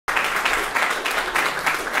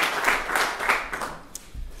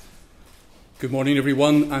Good morning,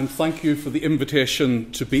 everyone, and thank you for the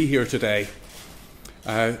invitation to be here today.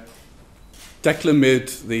 Declan made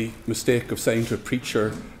the mistake of saying to a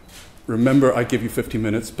preacher, remember I give you 50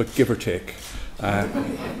 minutes, but give or take.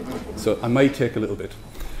 So I might take a little bit.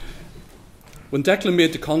 When Declan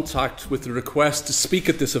made the contact with the request to speak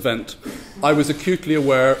at this event, I was acutely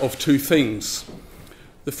aware of two things.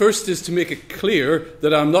 The first is to make it clear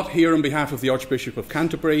that I'm not here on behalf of the Archbishop of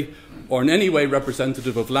Canterbury or in any way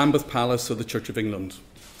representative of Lambeth Palace or the Church of England.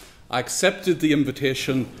 I accepted the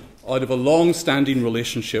invitation out of a long-standing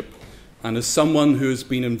relationship and as someone who has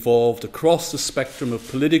been involved across the spectrum of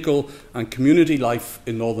political and community life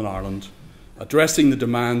in Northern Ireland, addressing the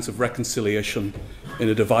demands of reconciliation in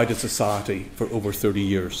a divided society for over 30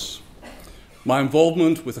 years. My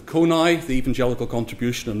involvement with ACONI, the Evangelical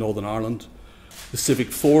Contribution in Northern Ireland, the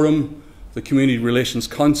Civic Forum, the Community Relations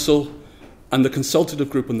Council, and the consultative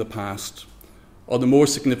group in the past are the more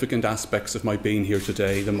significant aspects of my being here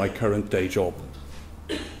today than my current day job.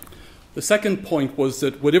 The second point was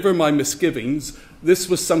that whatever my misgivings, this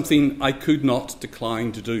was something I could not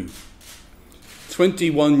decline to do.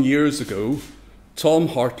 21 years ago, Tom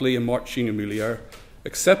Hartley and Marcin Mulier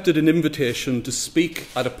accepted an invitation to speak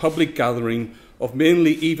at a public gathering of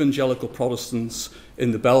mainly evangelical Protestants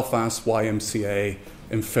in the Belfast YMCA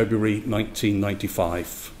in February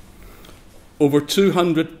 1995. Over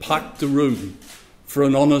 200 packed the room for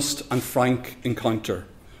an honest and frank encounter,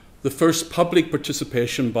 the first public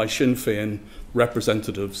participation by Sinn Fein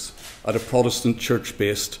representatives at a Protestant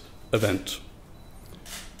church-based event.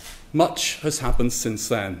 Much has happened since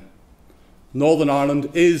then. Northern Ireland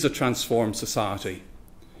is a transformed society.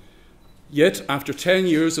 Yet, after 10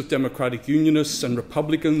 years of Democratic Unionists and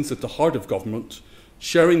Republicans at the heart of government,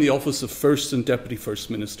 sharing the office of First and Deputy First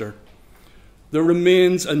Minister, there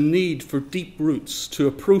remains a need for deep roots to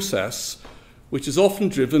a process which is often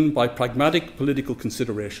driven by pragmatic political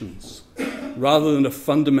considerations, rather than a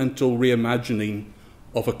fundamental reimagining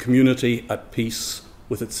of a community at peace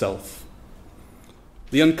with itself.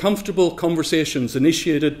 The uncomfortable conversations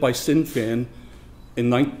initiated by Sinn Fein in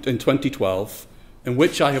 2012, in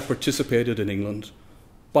which I have participated in England,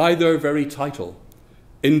 by their very title,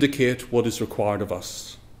 indicate what is required of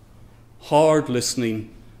us: hard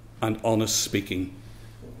listening and honest speaking.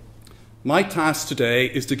 My task today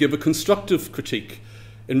is to give a constructive critique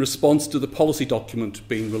in response to the policy document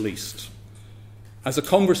being released. As a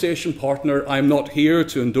conversation partner, I am not here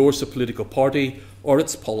to endorse a political party or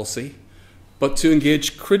its policy, but to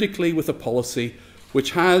engage critically with a policy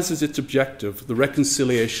which has as its objective the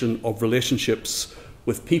reconciliation of relationships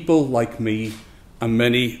with people like me and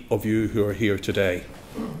many of you who are here today.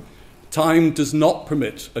 Time does not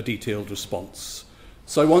permit a detailed response,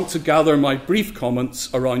 so I want to gather my brief comments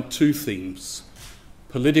around two themes: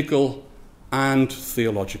 political and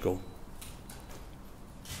theological.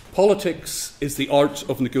 Politics is the art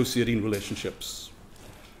of negotiating relationships.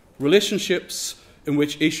 Relationships in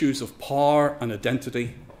which issues of power and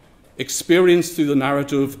identity, experienced through the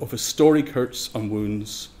narrative of historic hurts and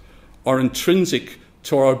wounds, are intrinsic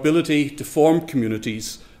to our ability to form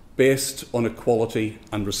communities based on equality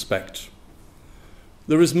and respect.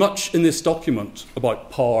 There is much in this document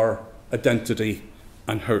about power, identity,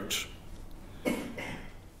 and hurt.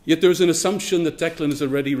 Yet there is an assumption that Declan has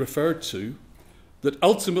already referred to, that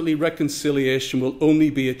ultimately reconciliation will only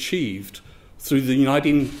be achieved through the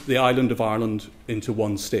uniting the island of Ireland into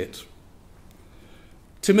one state.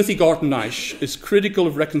 Timothy Garton-Nash is critical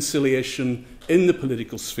of reconciliation in the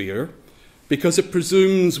political sphere because it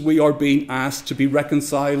presumes we are being asked to be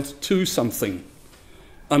reconciled to something,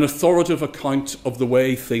 an authoritative account of the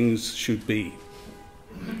way things should be.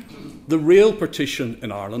 The real partition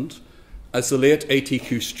in Ireland, as the late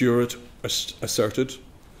A.T.Q. Stewart asserted,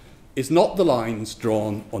 is not the lines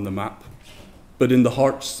drawn on the map, but in the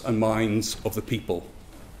hearts and minds of the people.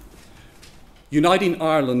 Uniting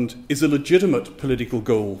Ireland is a legitimate political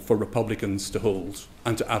goal for Republicans to hold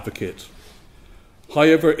and to advocate.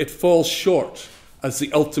 However, it falls short as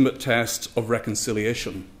the ultimate test of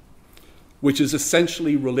reconciliation, which is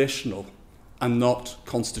essentially relational and not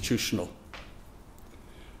constitutional.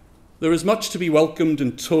 There is much to be welcomed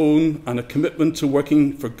in tone and a commitment to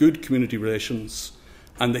working for good community relations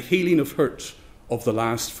and the healing of hurt of the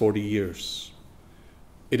last 40 years.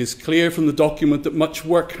 It is clear from the document that much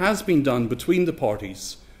work has been done between the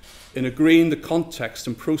parties in agreeing the context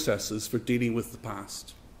and processes for dealing with the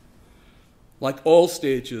past. Like all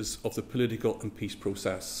stages of the political and peace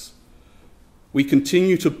process, we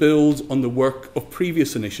continue to build on the work of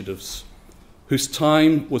previous initiatives whose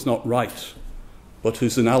time was not right, but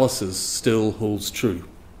whose analysis still holds true.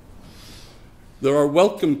 There are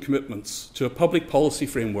welcome commitments to a public policy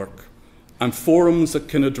framework and forums that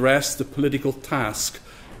can address the political task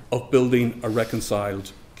of building a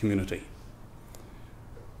reconciled community.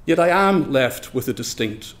 Yet I am left with a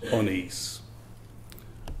distinct unease.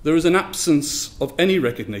 There is an absence of any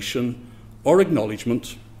recognition or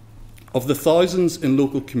acknowledgement of the thousands in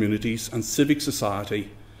local communities and civic society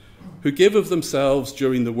who give of themselves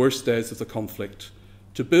during the worst days of the conflict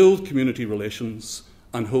to build community relations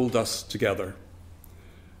and hold us together.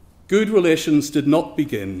 Good relations did not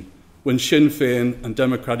begin when Sinn Fein and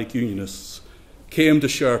Democratic Unionists came to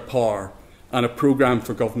share power and a programme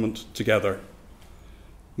for government together.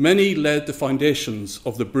 Many laid the foundations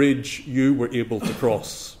of the bridge you were able to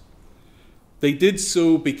cross. They did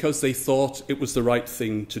so because they thought it was the right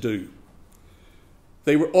thing to do.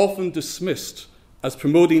 They were often dismissed as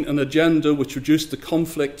promoting an agenda which reduced the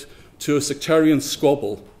conflict to a sectarian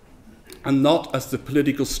squabble and not as the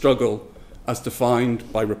political struggle as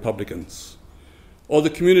defined by Republicans. Or the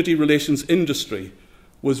community relations industry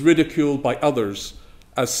was ridiculed by others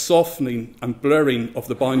as softening and blurring of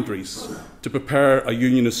the boundaries to prepare a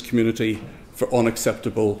unionist community for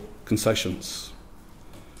unacceptable concessions.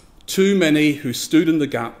 Too many who stood in the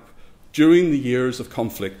gap during the years of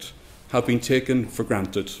conflict have been taken for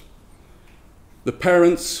granted. The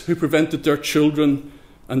parents who prevented their children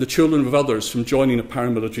and the children of others from joining a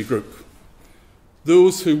paramilitary group.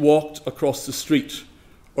 Those who walked across the street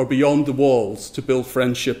or beyond the walls to build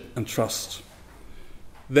friendship and trust.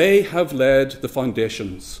 They have laid the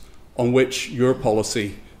foundations on which your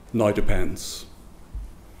policy now depends.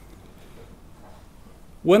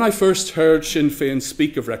 When I first heard Sinn Féin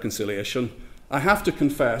speak of reconciliation, I have to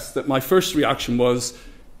confess that my first reaction was,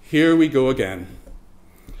 here we go again.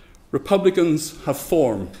 Republicans have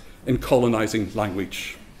form in colonising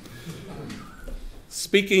language.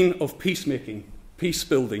 Speaking of peacemaking, peace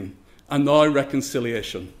building, and now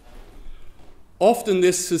reconciliation. Often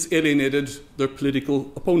this has alienated their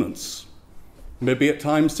political opponents, maybe at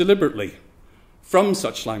times deliberately, from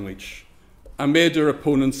such language, and made their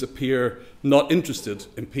opponents appear not interested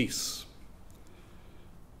in peace.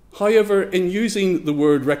 However, in using the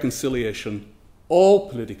word reconciliation, all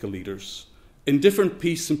political leaders in different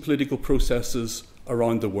peace and political processes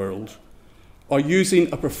around the world are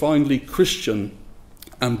using a profoundly Christian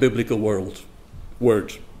and biblical word.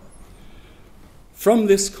 From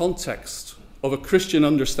this context of a Christian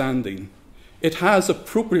understanding, it has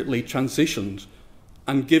appropriately transitioned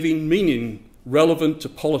and giving meaning relevant to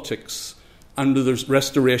politics and to the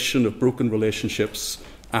restoration of broken relationships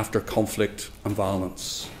after conflict and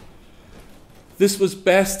violence. This was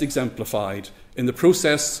best exemplified in the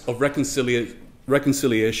process of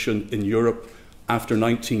reconciliation in Europe after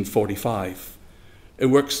 1945,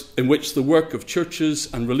 in which the work of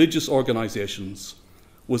churches and religious organisations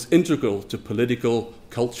was integral to political,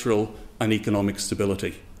 cultural and economic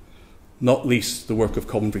stability, not least the work of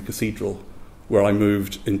Coventry Cathedral, where I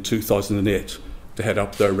moved in 2008 to head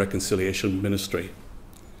up their reconciliation ministry.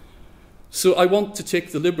 So I want to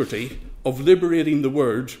take the liberty of liberating the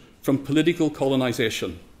word from political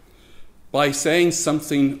colonisation by saying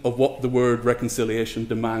something of what the word reconciliation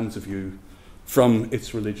demands of you from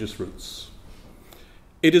its religious roots.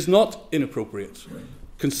 It is not inappropriate,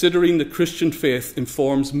 considering the Christian faith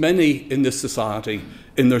informs many in this society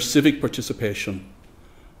in their civic participation,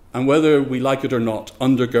 and whether we like it or not,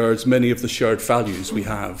 undergirds many of the shared values we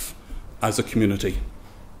have as a community.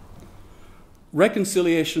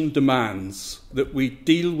 Reconciliation demands that we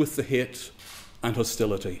deal with the hate and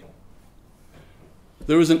hostility.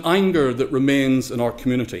 There is an anger that remains in our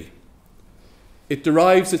community. It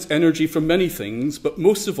derives its energy from many things, but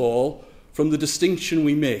most of all from the distinction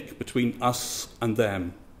we make between us and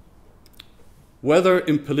them. Whether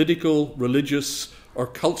in political, religious, or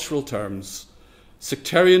cultural terms,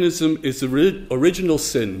 sectarianism is the original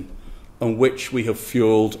sin on which we have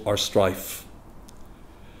fueled our strife.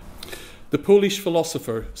 The Polish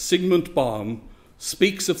philosopher Zygmunt Baum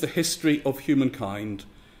speaks of the history of humankind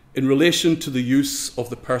in relation to the use of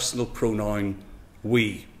the personal pronoun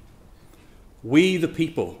we. We, the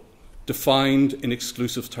people, defined in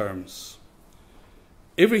exclusive terms.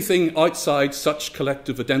 Everything outside such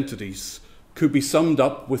collective identities could be summed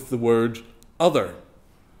up with the word other,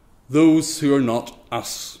 those who are not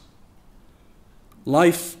us.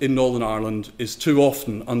 Life in Northern Ireland is too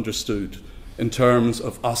often understood in terms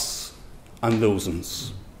of us and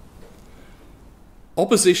those-uns.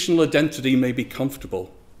 Oppositional identity may be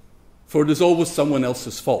comfortable, for it is always someone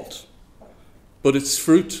else's fault, but its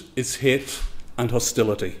fruit is hate and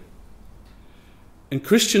hostility. In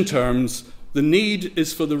Christian terms, the need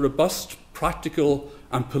is for the robust, practical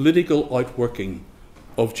and political outworking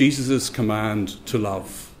of Jesus' command to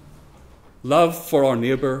love. Love for our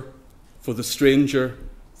neighbour, for the stranger,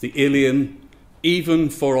 the alien, even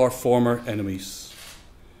for our former enemies.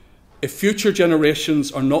 If future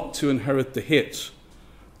generations are not to inherit the hate,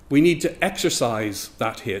 we need to exercise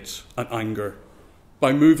that hate and anger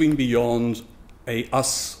by moving beyond a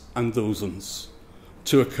us and those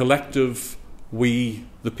to a collective we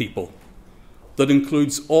the people that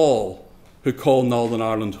includes all who call Northern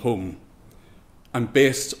Ireland home and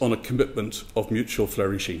based on a commitment of mutual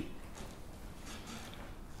flourishing.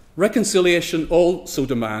 Reconciliation also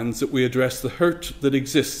demands that we address the hurt that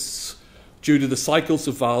exists due to the cycles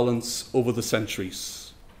of violence over the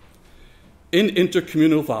centuries. In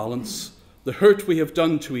intercommunal violence, the hurt we have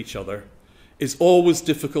done to each other is always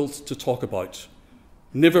difficult to talk about,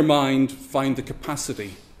 never mind find the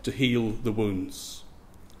capacity to heal the wounds.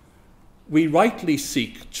 We rightly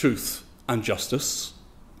seek truth and justice,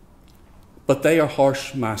 but they are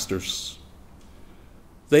harsh masters.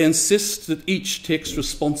 They insist that each takes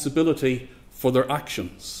responsibility for their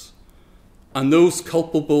actions, and those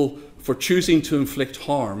culpable for choosing to inflict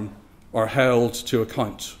harm are held to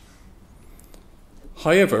account.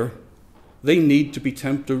 However, they need to be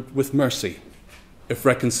tempered with mercy if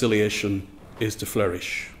reconciliation is to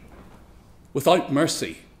flourish. Without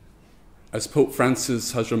mercy, as Pope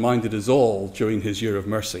Francis has reminded us all during his Year of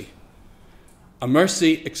Mercy, a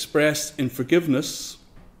mercy expressed in forgiveness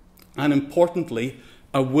and, importantly,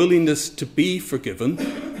 a willingness to be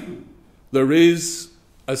forgiven, there is,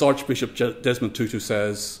 as Archbishop Desmond Tutu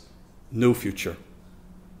says, no future.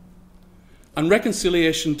 And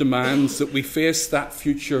reconciliation demands that we face that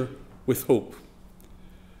future with hope.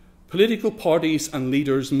 Political parties and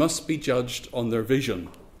leaders must be judged on their vision,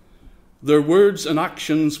 their words and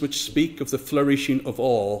actions which speak of the flourishing of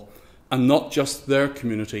all and not just their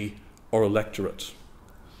community or electorate.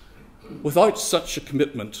 Without such a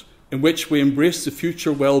commitment in which we embrace the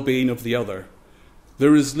future well-being of the other,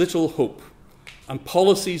 there is little hope, and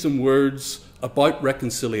policies and words about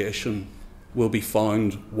reconciliation will be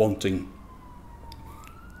found wanting.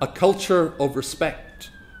 A culture of respect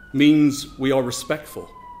means we are respectful.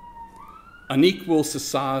 An equal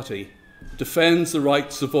society defends the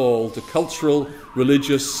rights of all to cultural,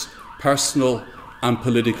 religious, personal and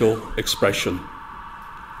political expression.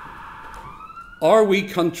 Our wee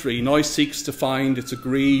country now seeks to find its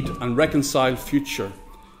agreed and reconciled future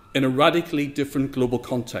in a radically different global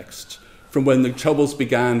context from when the Troubles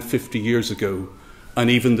began 50 years ago and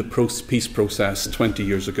even the peace process 20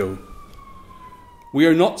 years ago. We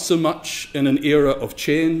are not so much in an era of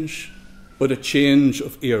change, but a change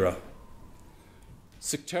of era.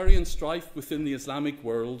 Sectarian strife within the Islamic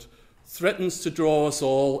world threatens to draw us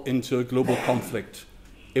all into a global conflict,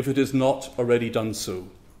 if it has not already done so.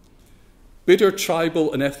 Bitter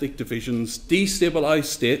tribal and ethnic divisions destabilise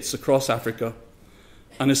states across Africa,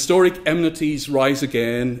 and historic enmities rise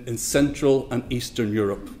again in Central and Eastern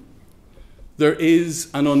Europe. There is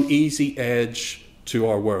an uneasy edge to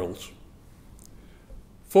our world.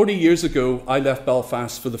 40 years ago, I left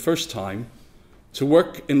Belfast for the first time to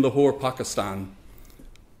work in Lahore, Pakistan,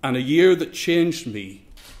 and a year that changed me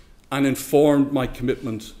and informed my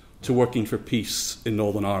commitment to working for peace in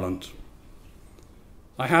Northern Ireland.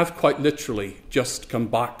 I have quite literally just come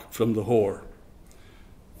back from Lahore,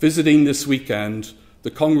 visiting this weekend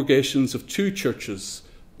the congregations of 2 churches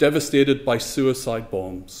devastated by suicide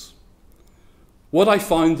bombs. What I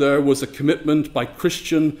found there was a commitment by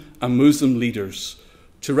Christian and Muslim leaders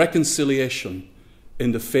to reconciliation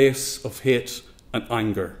in the face of hate and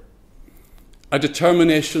anger, a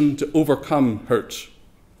determination to overcome hurt.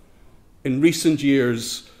 In recent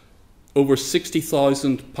years, over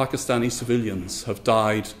 60,000 Pakistani civilians have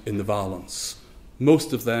died in the violence,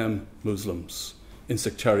 most of them Muslims, in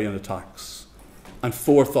sectarian attacks, and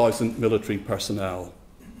 4,000 military personnel.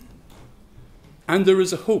 And there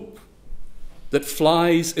is a hope that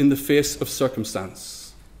flies in the face of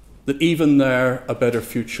circumstance, that even there a better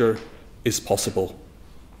future is possible.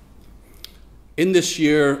 In this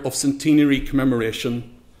year of centenary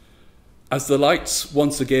commemoration, as the lights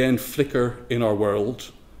once again flicker in our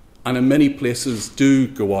world, and in many places do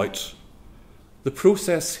go out, the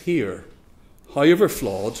process here, however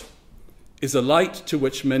flawed, is a light to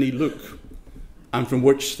which many look and from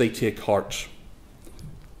which they take heart.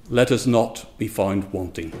 Let us not be found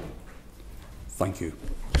wanting. Thank you.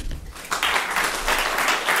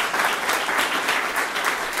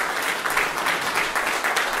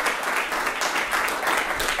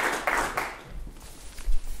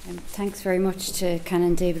 Thanks very much to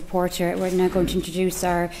Canon David Porter. We're now going to introduce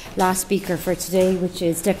our last speaker for today, which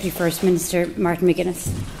is Deputy First Minister Martin McGuinness.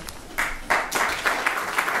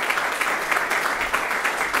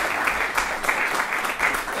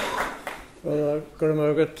 Well,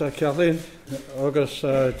 Gurmagat Kathleen, August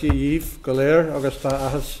G. Galer, August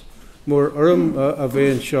Ahas, More Urim,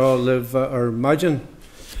 Avain Shaw Live or Imagine.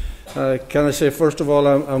 Can I say, first of all,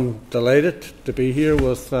 I'm delighted to be here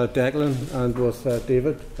with Declan and with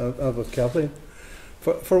David and with Kathleen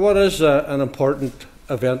for what is an important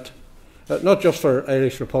event, not just for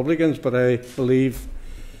Irish Republicans, but I believe,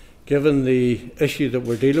 given the issue that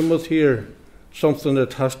we're dealing with here, something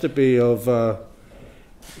that has to be of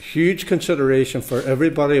huge consideration for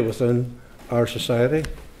everybody within our society.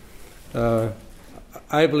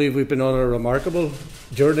 I believe we've been on a remarkable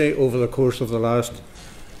journey over the course of the last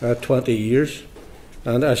 20 years,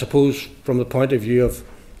 and I suppose from the point of view of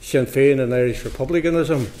Sinn Fein and Irish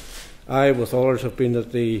republicanism, I, with others, have been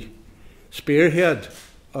at the spearhead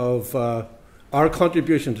of our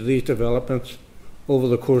contribution to these developments over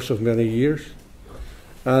the course of many years.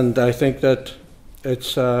 And I think that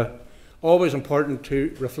it's always important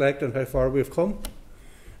to reflect on how far we've come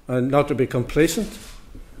and not to be complacent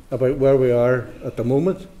about where we are at the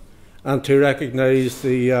moment, and to recognise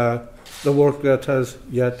the work that has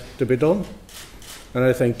yet to be done. And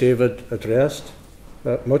I think David addressed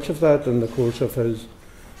much of that in the course of his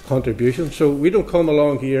contribution. So we don't come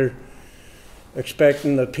along here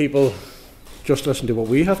expecting that people just listen to what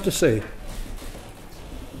we have to say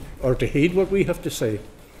or to heed what we have to say,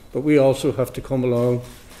 but we also have to come along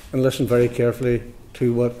and listen very carefully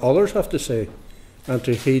to what others have to say and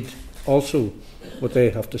to heed also what they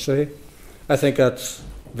have to say. I think that's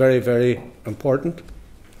very, very important.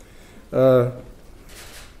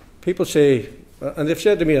 People say, and they've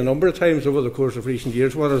said to me a number of times over the course of recent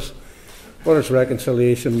years, what does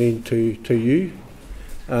reconciliation mean to you?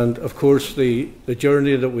 And of course the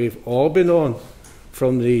journey that we've all been on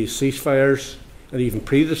from the ceasefires and even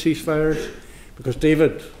pre the ceasefires, because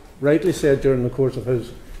David rightly said during the course of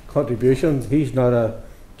his contribution, he's not a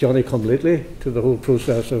Johnny-come-lately to the whole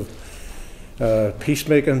process of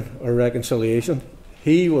peacemaking or reconciliation.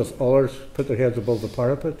 He, with others, put their heads above the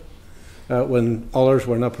parapet when others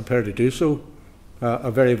were not prepared to do so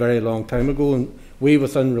a very, very long time ago. And we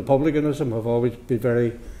within republicanism have always been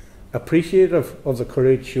very appreciative of the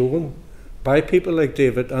courage shown by people like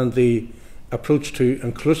David and the approach to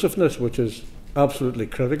inclusiveness, which is absolutely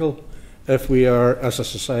critical if we are, as a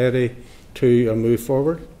society, to move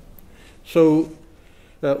forward. So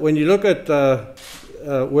when you look at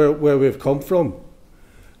where we've come from,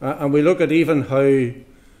 and we look at even how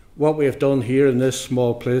what we have done here in this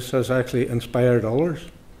small place has actually inspired others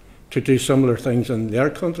to do similar things in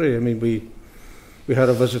their country. I mean, we had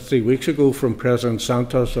a visit 3 weeks ago from President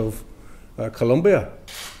Santos of Colombia,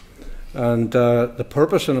 and the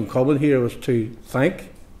purpose in him coming here was to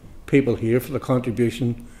thank people here for the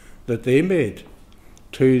contribution that they made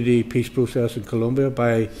to the peace process in Colombia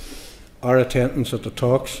by our attendance at the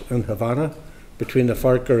talks in Havana between the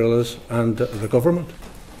FARC guerrillas and the government.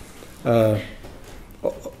 A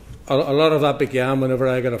lot of that began whenever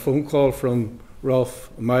I got a phone call from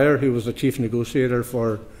Rolf Meyer, who was the chief negotiator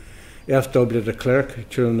for F.W. de Klerk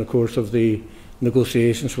during the course of the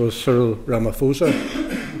negotiations with Cyril Ramaphosa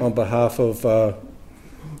on behalf of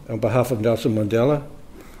Nelson Mandela,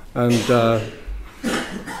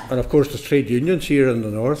 and of course the trade unions here in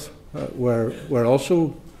the north were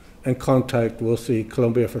also in contact with the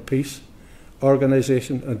Colombia for Peace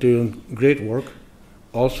organisation and doing great work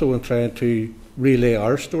also in trying to relay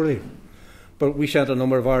our story. But we sent a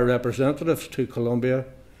number of our representatives to Colombia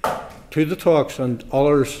to the talks, and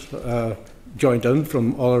others joined in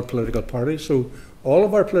from other political parties. So all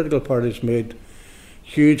of our political parties made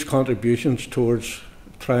huge contributions towards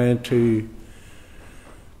trying to,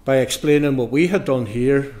 by explaining what we had done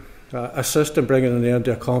here, assist in bringing an end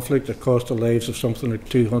to a conflict that cost the lives of something like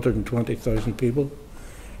 220,000 people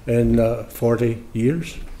in 40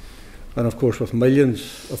 years. And of course with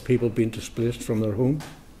millions of people being displaced from their home.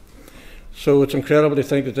 So it's incredible to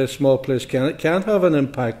think that this small place can have an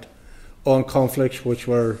impact on conflicts which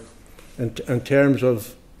were, in terms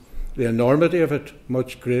of the enormity of it,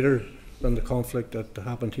 much greater than the conflict that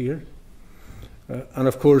happened here. And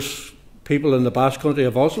of course people in the Basque Country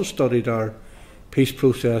have also studied our peace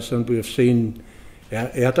process, and we have seen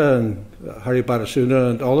ETA and Harry Batasuna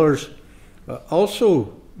and others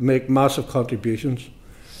also make massive contributions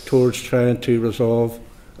towards trying to resolve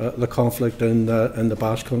the conflict in the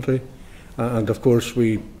Basque Country. And of course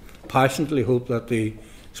we passionately hope that the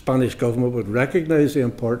Spanish government would recognise the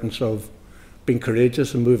importance of being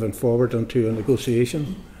courageous and moving forward into a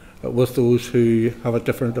negotiation with those who have a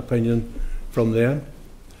different opinion from them.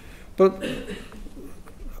 But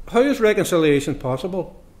how is reconciliation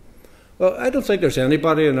possible? Well, I don't think there's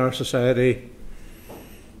anybody in our society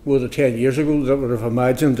was it 10 years ago that would have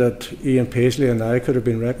imagined that Ian Paisley and I could have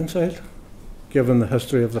been reconciled, given the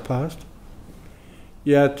history of the past?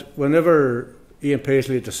 Yet, whenever Ian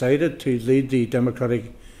Paisley decided to lead the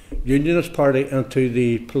Democratic Unionist Party into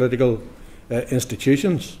the political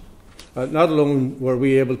institutions, not alone were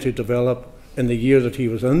we able to develop, in the year that he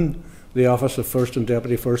was in the office of First and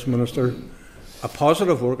Deputy First Minister, a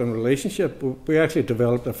positive working relationship. We actually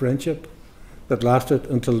developed a friendship that lasted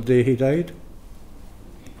until the day he died.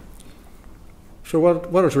 So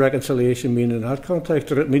what does reconciliation mean in that context?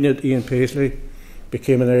 Did it mean that Ian Paisley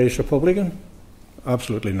became an Irish Republican?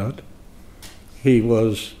 Absolutely not. He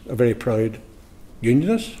was a very proud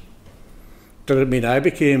unionist. Did it mean I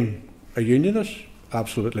became a unionist?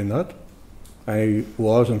 Absolutely not. I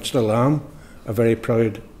was and still am a very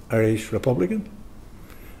proud Irish Republican.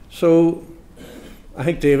 So I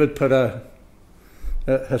think David put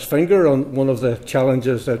his finger on one of the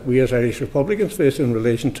challenges that we as Irish Republicans face in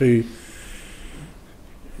relation to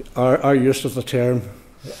our use of the term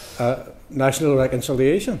national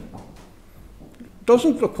reconciliation. It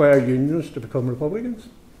doesn't require unionists to become Republicans,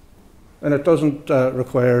 and it doesn't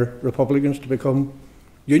require Republicans to become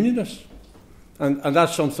unionists. And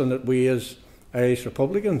that's something that we as Irish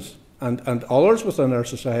Republicans and others within our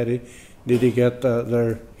society need to get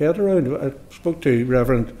their head around. I spoke to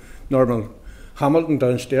Reverend Norman Hamilton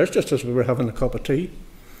downstairs just as we were having a cup of tea,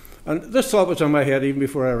 and this thought was in my head even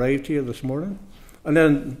before I arrived here this morning. And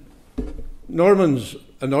then Norman's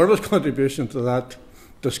enormous contribution to that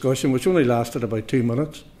discussion, which only lasted about 2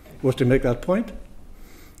 minutes, was to make that point.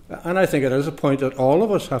 And I think it is a point that all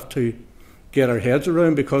of us have to get our heads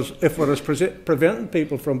around, because if what is preventing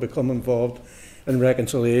people from becoming involved in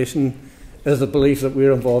reconciliation is the belief that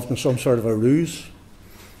we're involved in some sort of a ruse,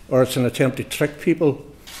 or it's an attempt to trick people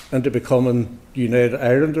into becoming United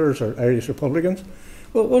Irelanders or Irish Republicans,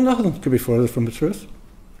 well, nothing could be further from the truth.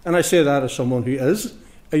 And I say that as someone who is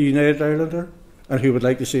a United Islander and who would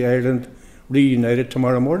like to see Ireland reunited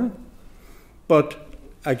tomorrow morning. But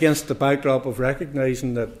against the backdrop of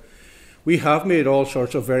recognising that we have made all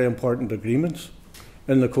sorts of very important agreements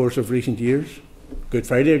in the course of recent years: Good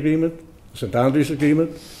Friday Agreement, the St Andrews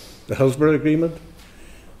Agreement, the Hillsborough Agreement,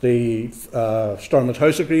 the Stormont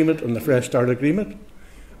House Agreement and the Fresh Start Agreement.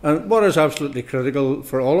 And what is absolutely critical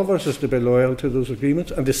for all of us is to be loyal to those agreements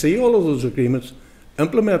and to see all of those agreements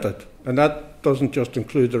implemented. And that doesn't just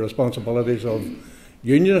include the responsibilities of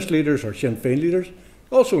unionist leaders or Sinn Fein leaders, it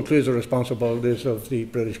also includes the responsibilities of the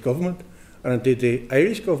British government and indeed the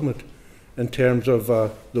Irish government in terms of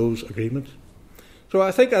those agreements. So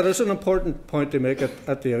I think that is an important point to make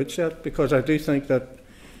at the outset, because I do think that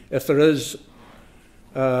if there is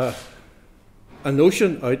a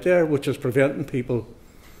notion out there which is preventing people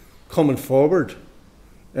coming forward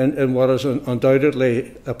in what is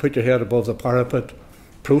undoubtedly a put your head above the parapet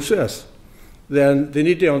process, then they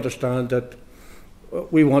need to understand that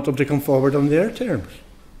we want them to come forward on their terms,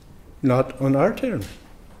 not on our terms,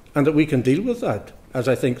 and that we can deal with that, as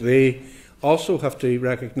I think they also have to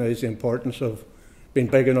recognise the importance of being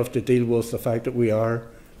big enough to deal with the fact that we are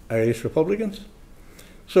Irish Republicans.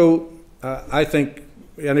 So I think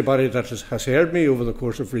anybody that has heard me over the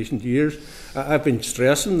course of recent years, I've been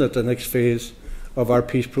stressing that the next phase of our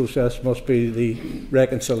peace process must be the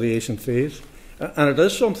reconciliation phase. And it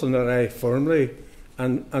is something that I firmly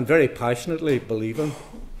and very passionately believe in.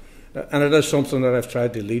 And it is something that I've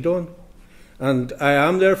tried to lead on. And I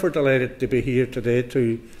am therefore delighted to be here today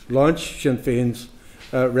to launch Sinn Féin's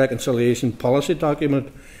reconciliation policy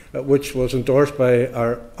document, which was endorsed by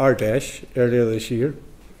our Ardèche earlier this year.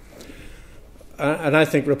 And I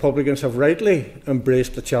think Republicans have rightly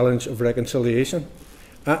embraced the challenge of reconciliation.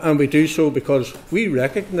 And we do so because we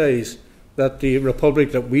recognise that the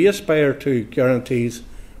republic that we aspire to guarantees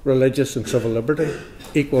religious and civil liberty,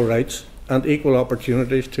 equal rights and equal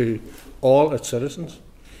opportunities to all its citizens.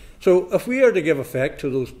 So if we are to give effect to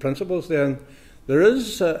those principles, then there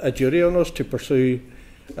is a duty on us to pursue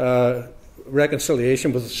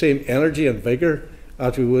reconciliation with the same energy and vigour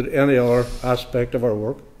as we would any other aspect of our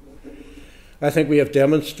work. I think we have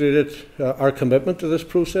demonstrated our commitment to this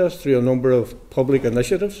process through a number of public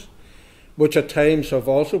initiatives, which at times have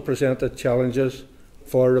also presented challenges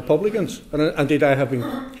for Republicans. And indeed, I have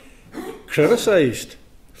been criticised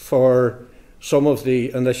for some of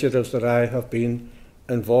the initiatives that I have been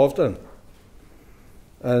involved in.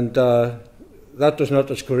 And that does not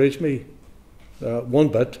discourage me one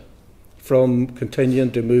bit from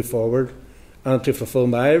continuing to move forward and to fulfil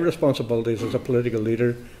my responsibilities as a political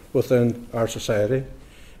leader within our society.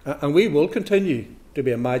 And we will continue to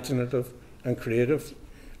be imaginative and creative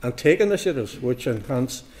and take initiatives which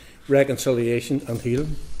enhance reconciliation and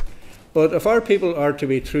healing. But if our people are to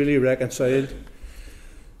be truly reconciled,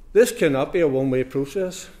 this cannot be a one-way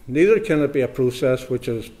process. Neither can it be a process which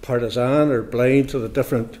is partisan or blind to the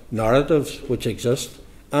different narratives which exist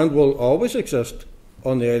and will always exist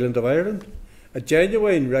on the island of Ireland. A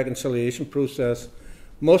genuine reconciliation process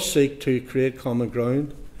must seek to create common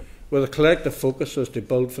ground with a collective focus as to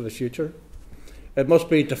build for the future. It must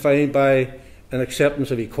be defined by an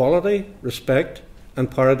acceptance of equality, respect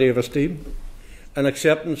and parity of esteem, an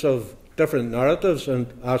acceptance of different narratives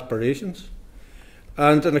and aspirations,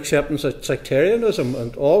 and an acceptance that sectarianism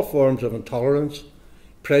and all forms of intolerance,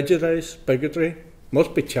 prejudice, bigotry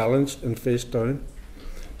must be challenged and faced down.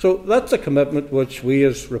 So that's a commitment which we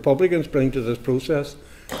as Republicans bring to this process,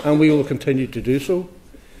 and we will continue to do so.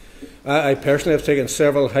 I personally have taken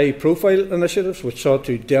several high-profile initiatives which sought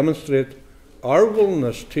to demonstrate our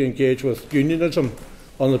willingness to engage with unionism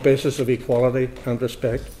on the basis of equality and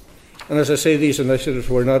respect. And as I say, these initiatives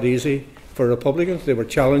were not easy for Republicans. They were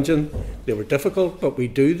challenging, they were difficult, but we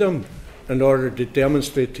do them in order to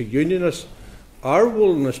demonstrate to unionists our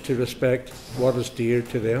willingness to respect what is dear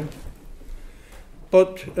to them.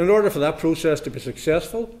 But in order for that process to be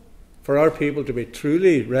successful, for our people to be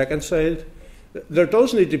truly reconciled, there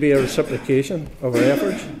does need to be a reciprocation of our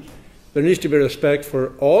efforts. There needs to be respect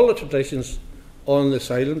for all the traditions on this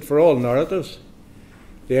island, for all narratives.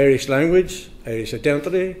 The Irish language, Irish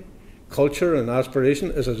identity, culture and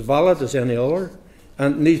aspiration is as valid as any other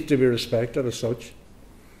and needs to be respected as such.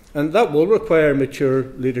 And that will require mature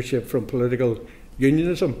leadership from political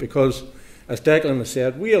unionism because, as Declan has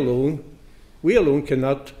said, we alone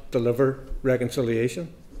cannot deliver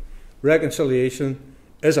reconciliation. Reconciliation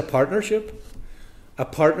is a partnership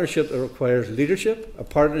that requires leadership, a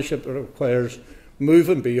partnership that requires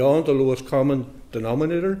moving beyond the lowest common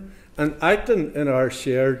denominator and acting in our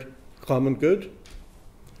shared common good.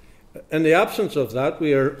 In the absence of that,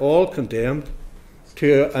 we are all condemned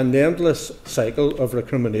to an endless cycle of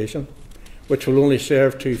recrimination, which will only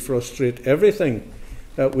serve to frustrate everything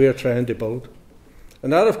that we are trying to build.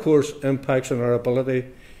 And that, of course, impacts on our ability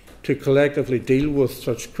to collectively deal with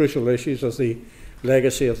such crucial issues as the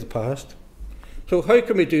legacy of the past. So how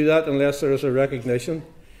can we do that unless there is a recognition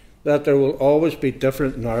that there will always be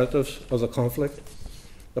different narratives of the conflict?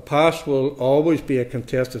 The past will always be a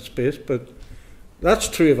contested space, but that's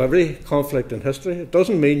true of every conflict in history. It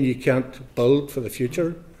doesn't mean you can't build for the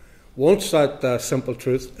future once that simple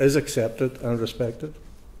truth is accepted and respected.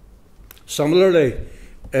 Similarly,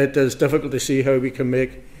 it is difficult to see how we can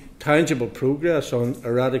make tangible progress on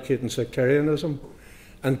eradicating sectarianism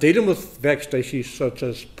and dealing with vexed issues such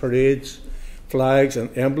as parades, flags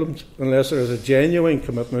and emblems unless there is a genuine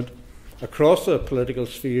commitment across the political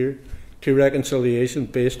sphere to reconciliation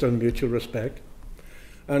based on mutual respect.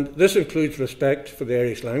 And this includes respect for the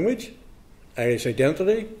Irish language, Irish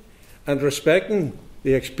identity, and respecting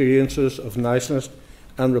the experiences of nationalist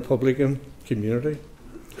and Republican community.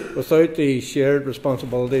 Without the shared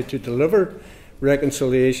responsibility to deliver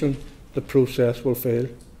reconciliation, the process will fail.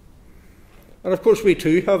 And of course, we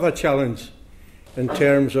too have a challenge in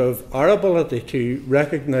terms of our ability to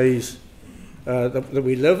recognise that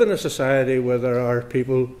we live in a society where there are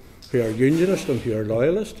people who are unionist and who are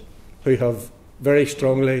loyalist, who have very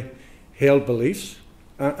strongly held beliefs,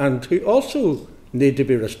 and who also need to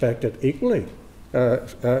be respected equally,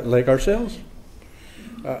 like ourselves.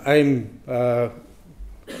 I'm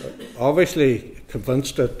obviously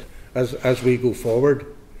convinced that as we go forward,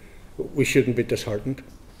 we shouldn't be disheartened.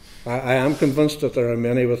 I am convinced that there are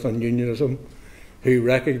many within unionism who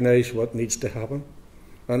recognise what needs to happen.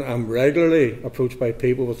 And I'm regularly approached by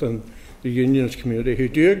people within the unionist community who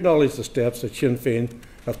do acknowledge the steps that Sinn Fein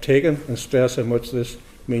have taken and stress how much this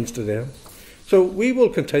means to them. So we will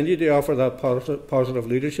continue to offer that positive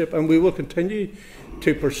leadership, and we will continue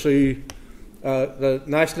to pursue the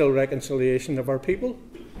national reconciliation of our people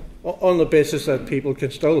on the basis that people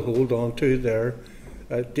can still hold on to their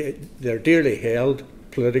dearly held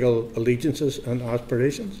political allegiances and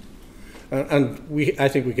aspirations. And I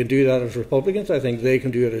think we can do that as Republicans. I think they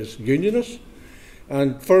can do it as unionists,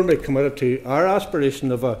 and firmly committed to our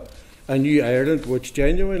aspiration of a new Ireland which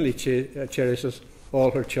genuinely cherishes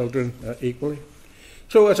all her children equally.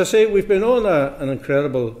 So, as I say, we've been on an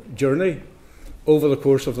incredible journey over the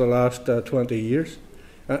course of the last 20 years,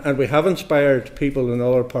 and we have inspired people in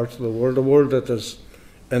other parts of the world that is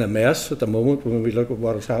in a mess at the moment when we look at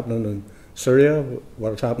what is happening in Syria,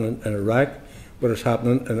 what is happening in Iraq, what is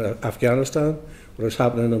happening in Afghanistan, what is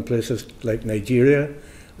happening in places like Nigeria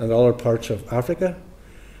and other parts of Africa.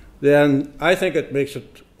 Then I think it makes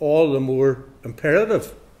it all the more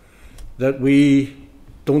imperative that we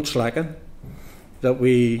don't slacken, that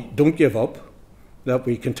we don't give up, that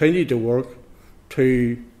we continue to work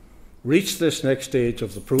to reach this next stage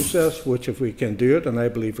of the process, which, if we can do it, and I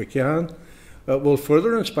believe we can, will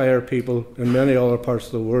further inspire people in many other parts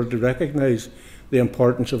of the world to recognise the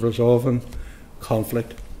importance of resolving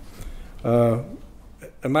conflict.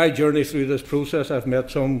 In my journey through this process, I've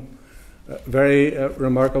met some very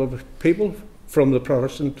remarkable people from the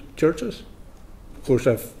Protestant churches. Of course,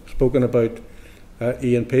 I've spoken about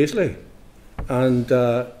Ian Paisley, and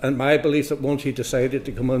my belief that once he decided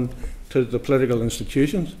to come into the political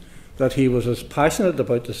institutions, that he was as passionate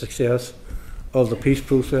about the success of the peace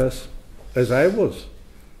process as I was.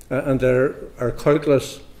 And there are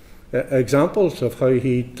countless examples of how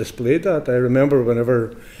he displayed that. I remember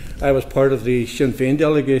whenever I was part of the Sinn Fein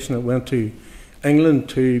delegation that went to England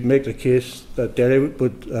to make the case that Derry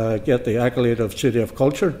would get the accolade of City of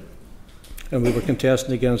Culture, and we were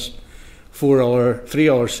contesting against three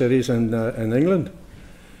other cities in England.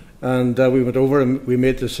 And we went over and we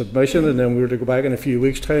made the submission, and then we were to go back in a few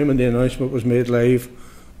weeks' time, and the announcement was made live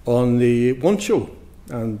on the One Show,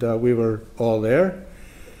 and we were all there.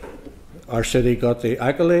 Our city got the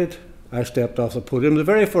accolade. I stepped off the podium. The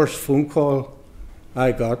very first phone call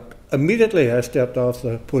I got, immediately I stepped off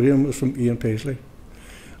the podium, was from Ian Paisley.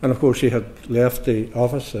 And of course he had left the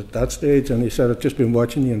office at that stage, and he said, "I've just been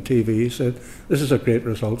watching you on TV." He said, "This is a great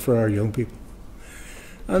result for our young people."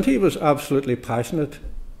 And he was absolutely passionate,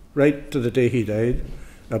 right to the day he died,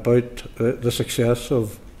 about the success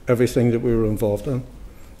of everything that we were involved in.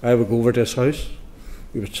 I would go over to his house.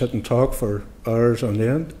 We would sit and talk for hours on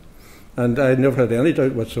end. And I never had any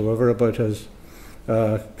doubt whatsoever about his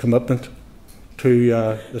commitment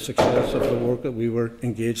to the success of the work that we were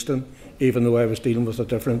engaged in, even though I was dealing with a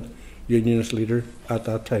different unionist leader at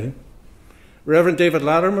that time. Reverend David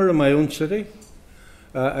Latimer in my own city.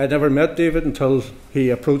 I never met David until he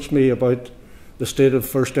approached me about the state of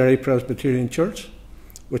First Derry Presbyterian Church,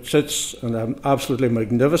 which sits in an absolutely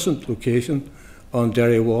magnificent location on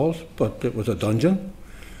Derry Walls, but it was a dungeon.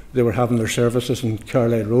 They were having their services in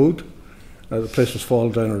Carlisle Road. The place was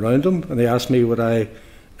falling down around them, and he asked me would I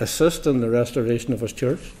assist in the restoration of his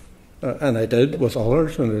church, and I did with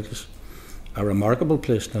others, and it is a remarkable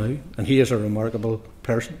place now, and he is a remarkable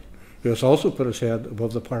person who has also put his head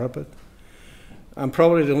above the parapet. I'm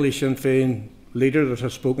probably the only Sinn Fein leader that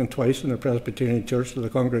has spoken twice in a Presbyterian church to the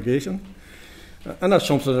congregation, and that's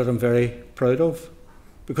something that I'm very proud of,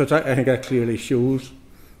 because I think that clearly shows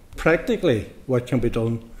practically what can be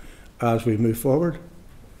done as we move forward.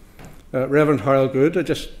 Reverend Harold Good, I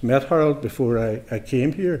just met Harold before I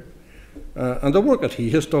came here, and the work that he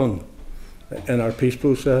has done in our peace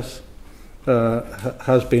process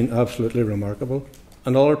has been absolutely remarkable.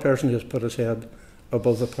 Another person who has put his head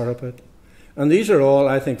above the parapet. And these are all,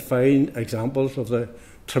 I think, fine examples of the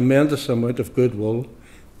tremendous amount of goodwill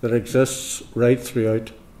that exists right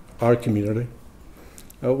throughout our community.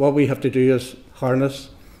 What we have to do is harness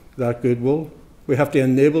that goodwill. We have to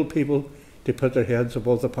enable people to put their heads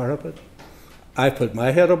above the parapet. I've put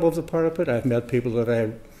my head above the parapet. I've met people that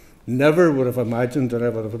I never would have imagined that I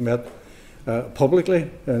would have met publicly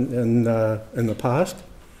in the past.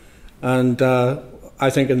 And I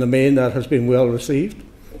think in the main that has been well received.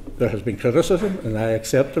 There has been criticism, and I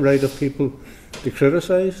accept the right of people to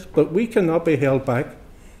criticise, but we cannot be held back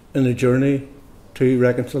in the journey to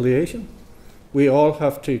reconciliation. We all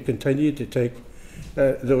have to continue to take,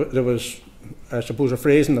 there was, I suppose, a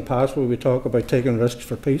phrase in the past where we talk about taking risks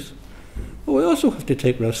for peace, but we also have to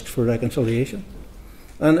take risks for reconciliation.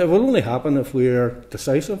 And it will only happen if we are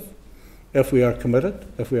decisive, if we are committed,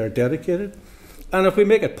 if we are dedicated, and if we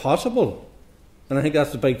make it possible. And I think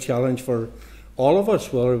that's the big challenge for all of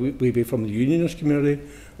us, whether we be from the Unionist community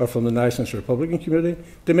or from the Nationalist Republican community,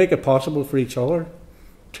 to make it possible for each other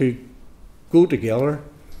to go together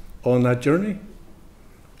on that journey.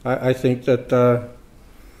 I think that the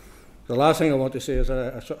last thing I want to say is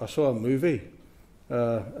I saw a movie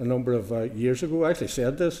a number of years ago. I actually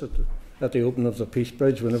said this at the opening of the Peace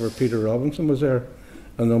Bridge whenever Peter Robinson was there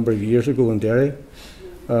a number of years ago in Derry,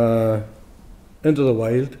 Into the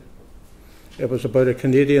Wild. It was about a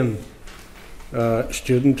Canadian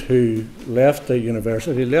student who left the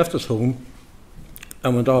university, left his home,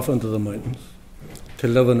 and went off into the mountains to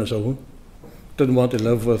live on his own. Didn't want to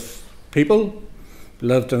live with people,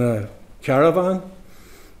 lived in a caravan,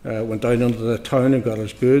 went down into the town and got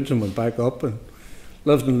his goods and went back up and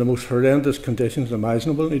lived in the most horrendous conditions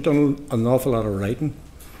imaginable. He'd done an awful lot of writing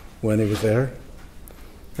when he was there.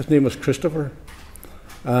 His name was Christopher,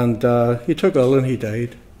 and he took ill and he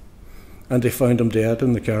died, and they found him dead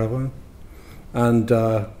in the caravan. And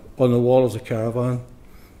on the wall of the caravan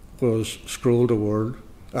was scrolled a word,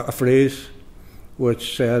 a phrase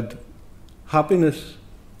which said, happiness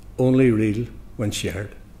only real when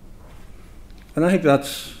shared. And I think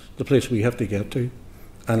that's the place we have to get to,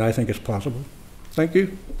 and I think it's possible. Thank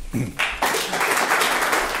you.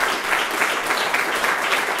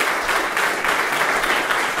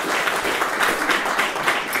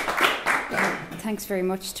 Thanks very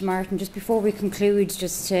much to Martin. Just before we conclude,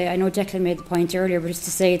 I know Declan made the point earlier, but just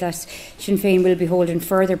to say that Sinn Fein will be holding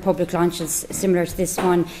further public launches similar to this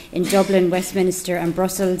one in Dublin, Westminster and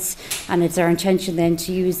Brussels, and it's our intention then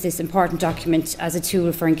to use this important document as a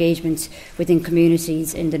tool for engagement within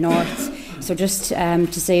communities in the North. So just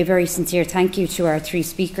to say a very sincere thank you to our three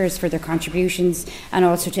speakers for their contributions, and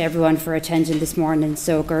also to everyone for attending this morning.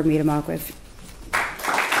 So, Gur Míle Mágaibh.